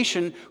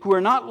congregation who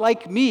are not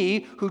like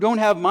me, who don't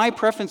have my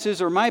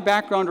preferences or my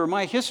background or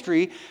my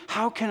history.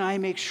 How can I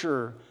make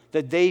sure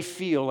that they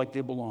feel like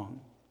they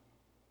belong?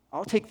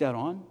 I'll take that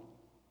on.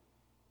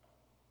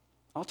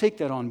 I'll take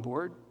that on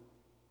board.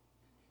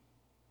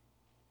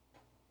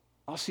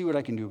 I'll see what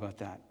I can do about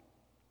that.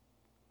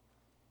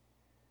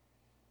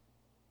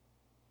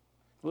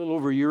 A little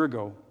over a year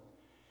ago,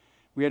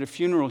 we had a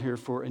funeral here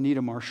for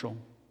Anita Marshall.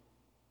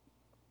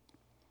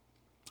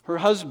 Her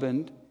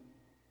husband,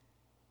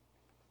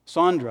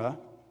 Sandra,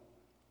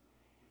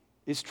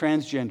 is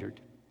transgendered.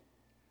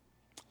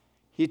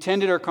 He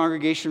attended our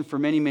congregation for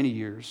many, many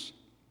years.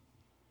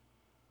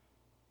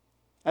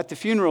 At the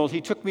funeral,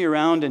 he took me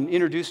around and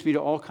introduced me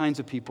to all kinds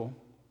of people.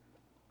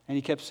 And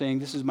he kept saying,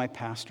 "This is my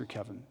pastor,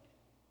 Kevin.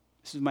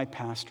 This is my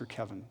pastor,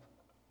 Kevin."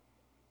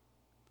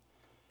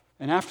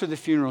 And after the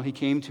funeral, he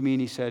came to me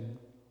and he said,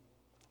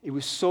 "It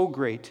was so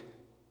great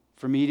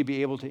for me to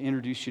be able to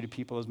introduce you to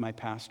people as my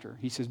pastor."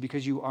 He says,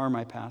 "Because you are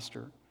my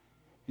pastor." And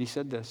he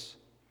said this.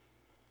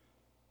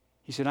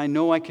 He said, "I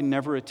know I can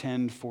never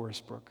attend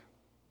Forest Brook,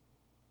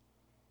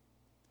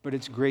 but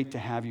it's great to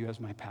have you as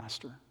my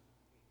pastor."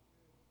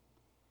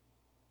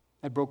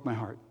 That broke my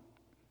heart.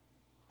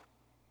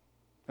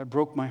 That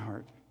broke my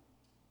heart.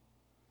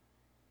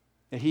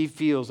 That he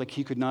feels like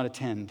he could not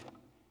attend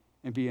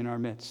and be in our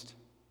midst.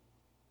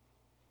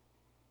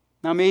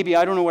 Now, maybe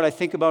I don't know what I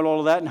think about all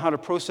of that and how to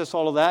process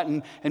all of that,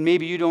 and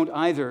maybe you don't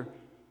either.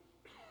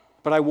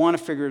 But I want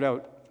to figure it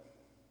out.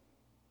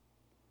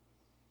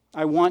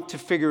 I want to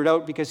figure it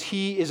out because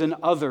he is an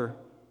other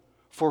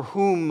for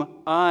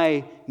whom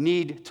I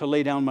need to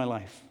lay down my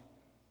life,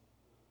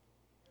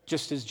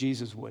 just as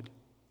Jesus would.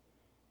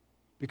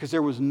 Because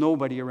there was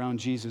nobody around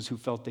Jesus who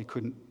felt they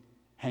couldn't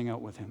hang out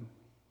with him.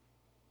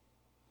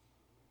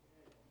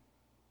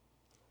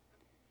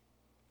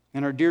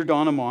 And our dear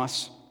Donna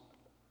Moss,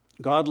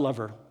 God love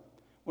her.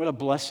 What a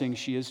blessing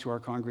she is to our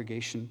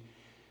congregation.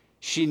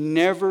 She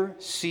never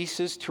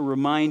ceases to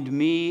remind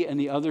me and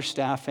the other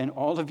staff and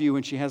all of you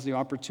when she has the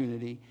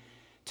opportunity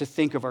to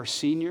think of our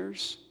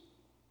seniors,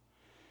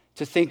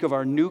 to think of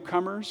our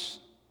newcomers,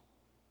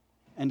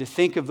 and to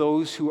think of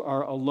those who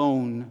are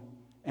alone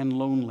and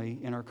lonely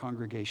in our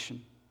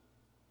congregation.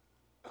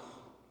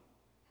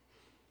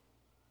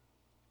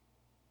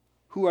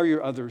 Who are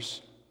your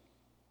others?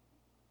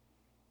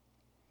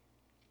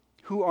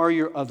 Who are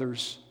your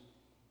others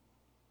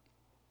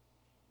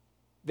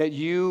that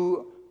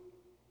you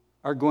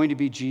are going to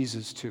be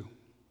Jesus to?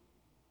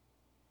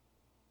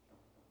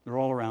 They're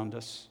all around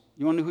us.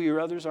 You want to know who your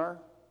others are?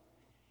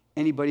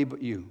 Anybody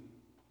but you.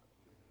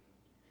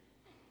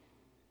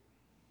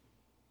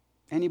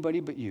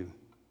 Anybody but you.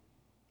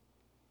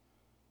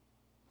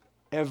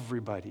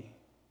 Everybody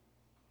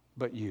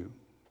but you.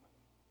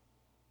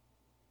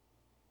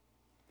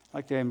 I'd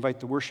like to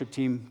invite the worship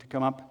team to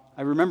come up.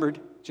 I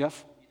remembered,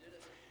 Jeff,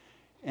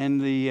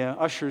 and the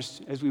ushers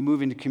as we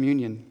move into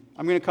communion.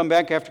 I'm going to come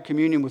back after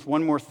communion with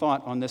one more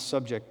thought on this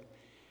subject.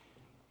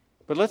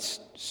 But let's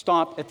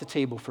stop at the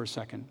table for a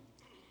second.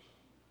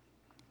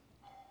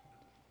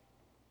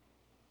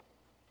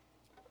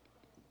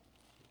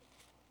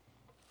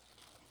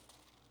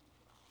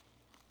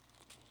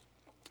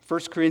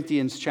 First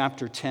Corinthians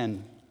chapter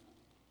 10.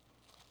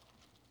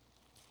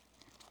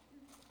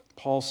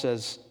 Paul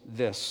says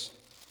this.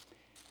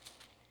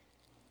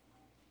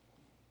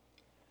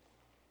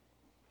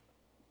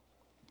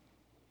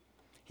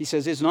 He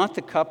says, "Is not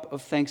the cup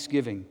of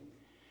thanksgiving,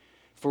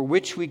 for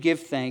which we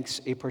give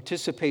thanks, a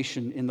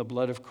participation in the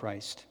blood of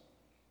Christ?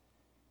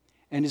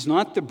 And is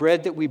not the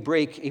bread that we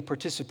break a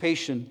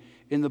participation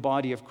in the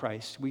body of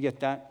Christ?" We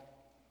get that?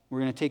 We're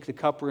going to take the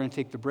cup, we're going to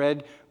take the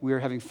bread. We are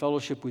having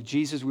fellowship with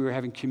Jesus. We are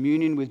having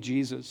communion with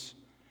Jesus.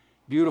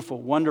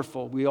 Beautiful,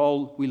 wonderful. We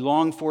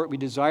long for it, we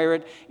desire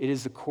it. It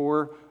is the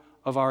core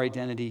of our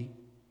identity.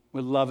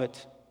 We love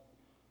it.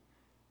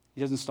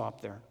 He doesn't stop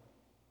there.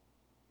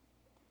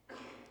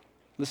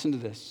 Listen to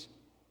this.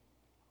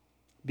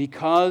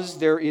 "Because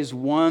there is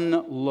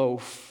one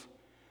loaf,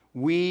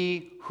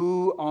 we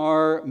who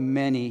are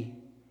many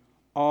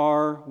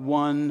are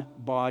one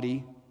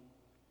body,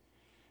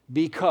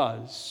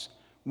 because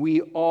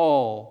we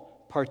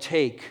all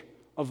partake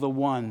of the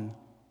one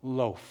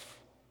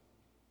loaf."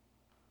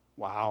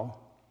 Wow.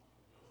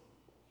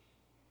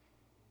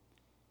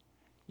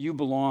 You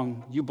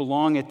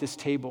belong at this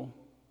table,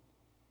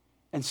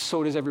 and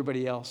so does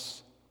everybody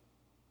else.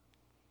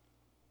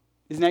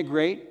 Isn't that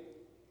great?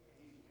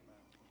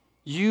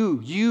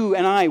 You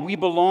and I, we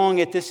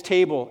belong at this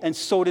table, and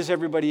so does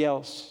everybody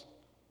else.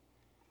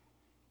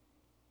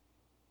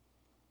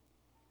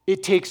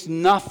 It takes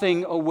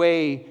nothing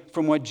away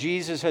from what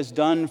Jesus has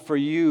done for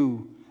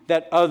you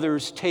that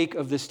others take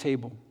of this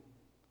table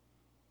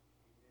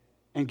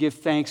and give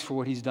thanks for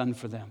what he's done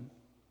for them.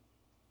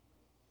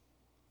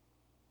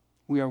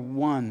 We are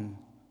one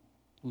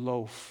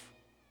loaf,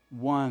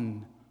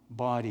 one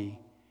body.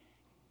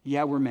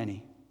 Yeah, we're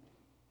many,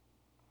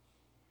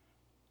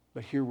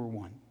 but here we're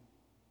one.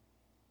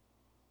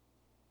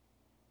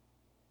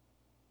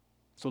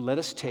 So let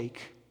us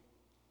take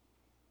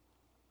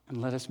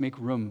and let us make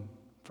room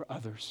for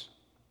others.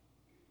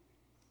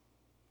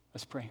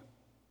 Let's pray.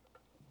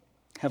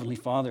 Heavenly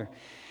Father,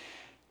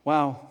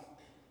 wow.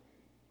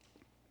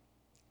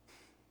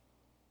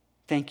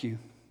 Thank you.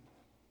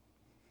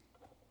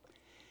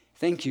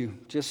 Thank you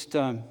just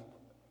for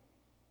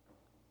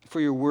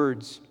your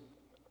words.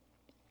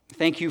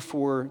 Thank you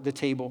for the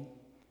table.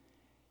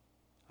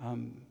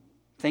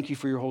 Thank you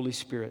for your Holy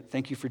Spirit.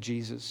 Thank you for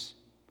Jesus.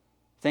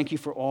 Thank you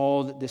for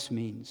all that this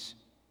means.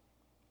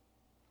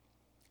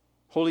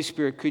 Holy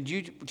Spirit, could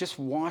you just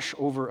wash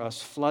over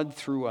us, flood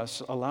through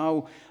us,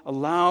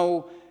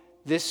 allow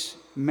this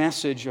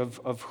message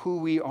of who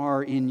we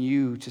are in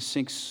you to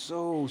sink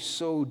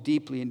so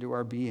deeply into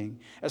our being.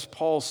 As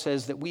Paul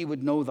says, that we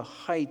would know the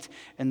height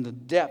and the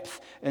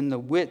depth and the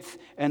width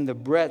and the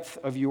breadth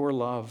of your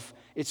love.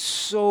 It's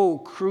so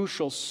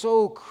crucial,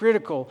 so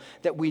critical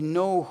that we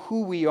know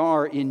who we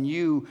are in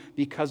you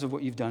because of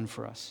what you've done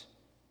for us.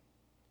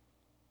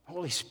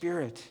 Holy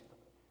Spirit,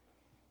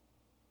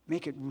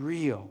 make it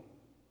real.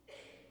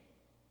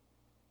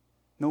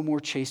 No more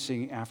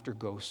chasing after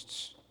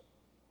ghosts.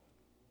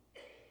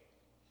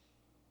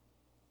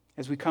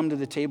 As we come to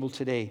the table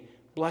today,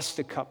 bless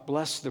the cup,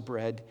 bless the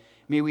bread.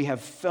 May we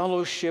have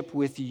fellowship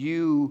with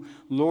you,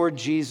 Lord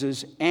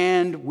Jesus,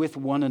 and with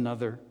one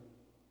another.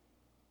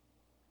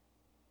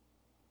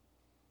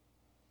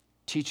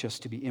 Teach us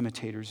to be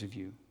imitators of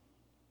you.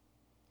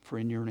 For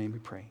in your name we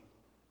pray.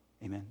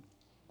 Amen.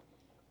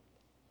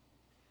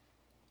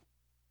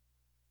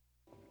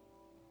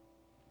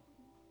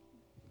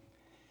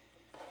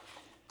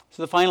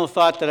 So the final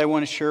thought that I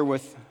want to share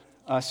with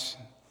us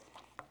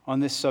on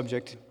this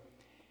subject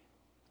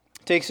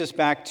takes us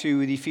back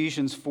to the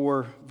Ephesians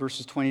 4,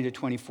 verses 20 to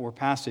 24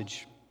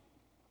 passage,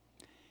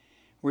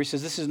 where he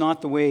says, "This is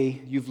not the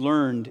way you've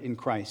learned in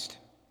Christ.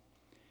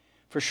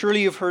 For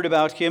surely you've heard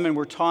about him and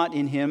were taught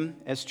in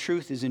him as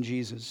truth is in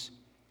Jesus.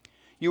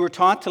 You were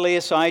taught to lay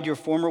aside your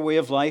former way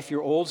of life,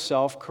 your old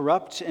self,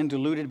 corrupt and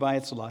deluded by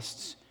its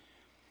lusts,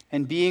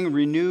 and being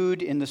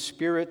renewed in the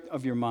spirit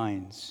of your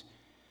minds,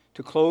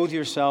 to clothe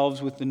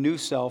yourselves with the new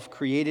self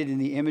created in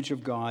the image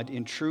of God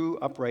in true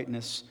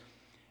uprightness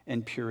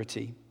and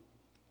purity."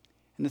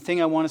 And the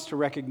thing I want us to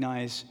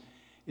recognize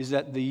is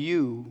that the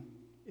you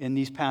in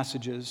these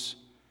passages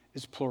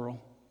is plural.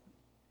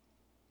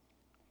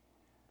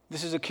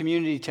 This is a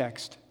community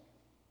text.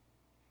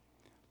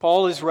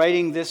 Paul is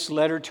writing this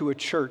letter to a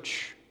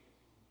church,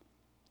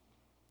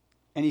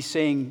 and he's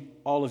saying,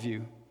 all of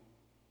you,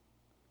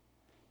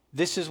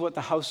 this is what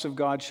the house of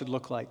God should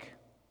look like.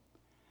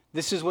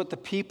 This is what the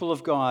people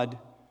of God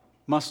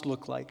must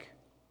look like.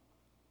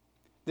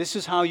 This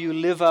is how you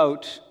live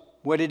out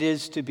what it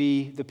is to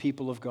be the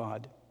people of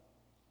God.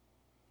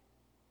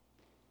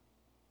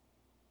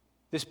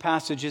 This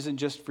passage isn't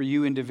just for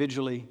you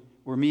individually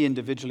or me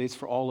individually, it's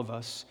for all of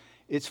us.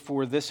 It's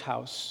for this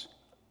house.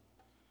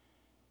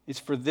 It's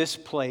for this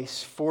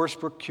place, Forest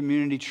Brook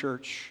Community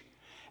Church.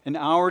 And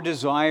our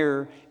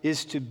desire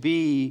is to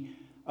be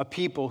a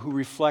people who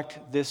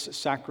reflect this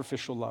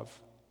sacrificial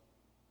love.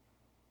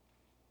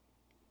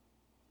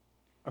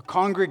 A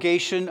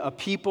congregation, a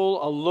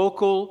people, a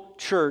local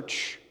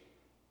church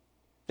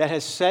that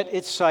has set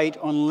its sight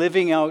on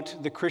living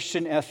out the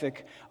Christian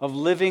ethic of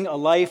living a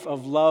life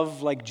of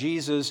love like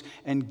Jesus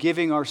and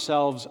giving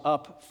ourselves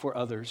up for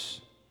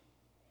others.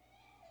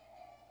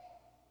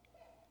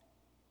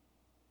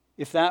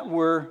 If that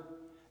were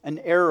an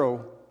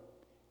arrow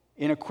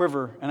in a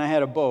quiver and I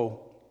had a bow,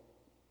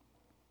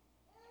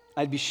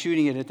 I'd be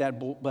shooting it at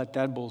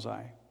that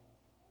bullseye.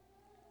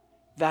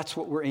 That's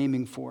what we're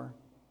aiming for.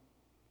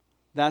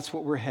 That's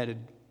what we're headed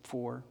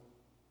for.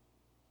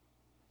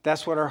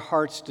 That's what our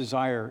heart's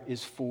desire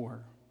is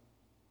for.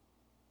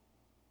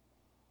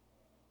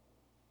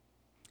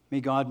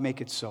 May God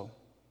make it so.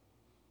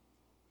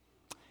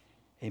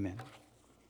 Amen.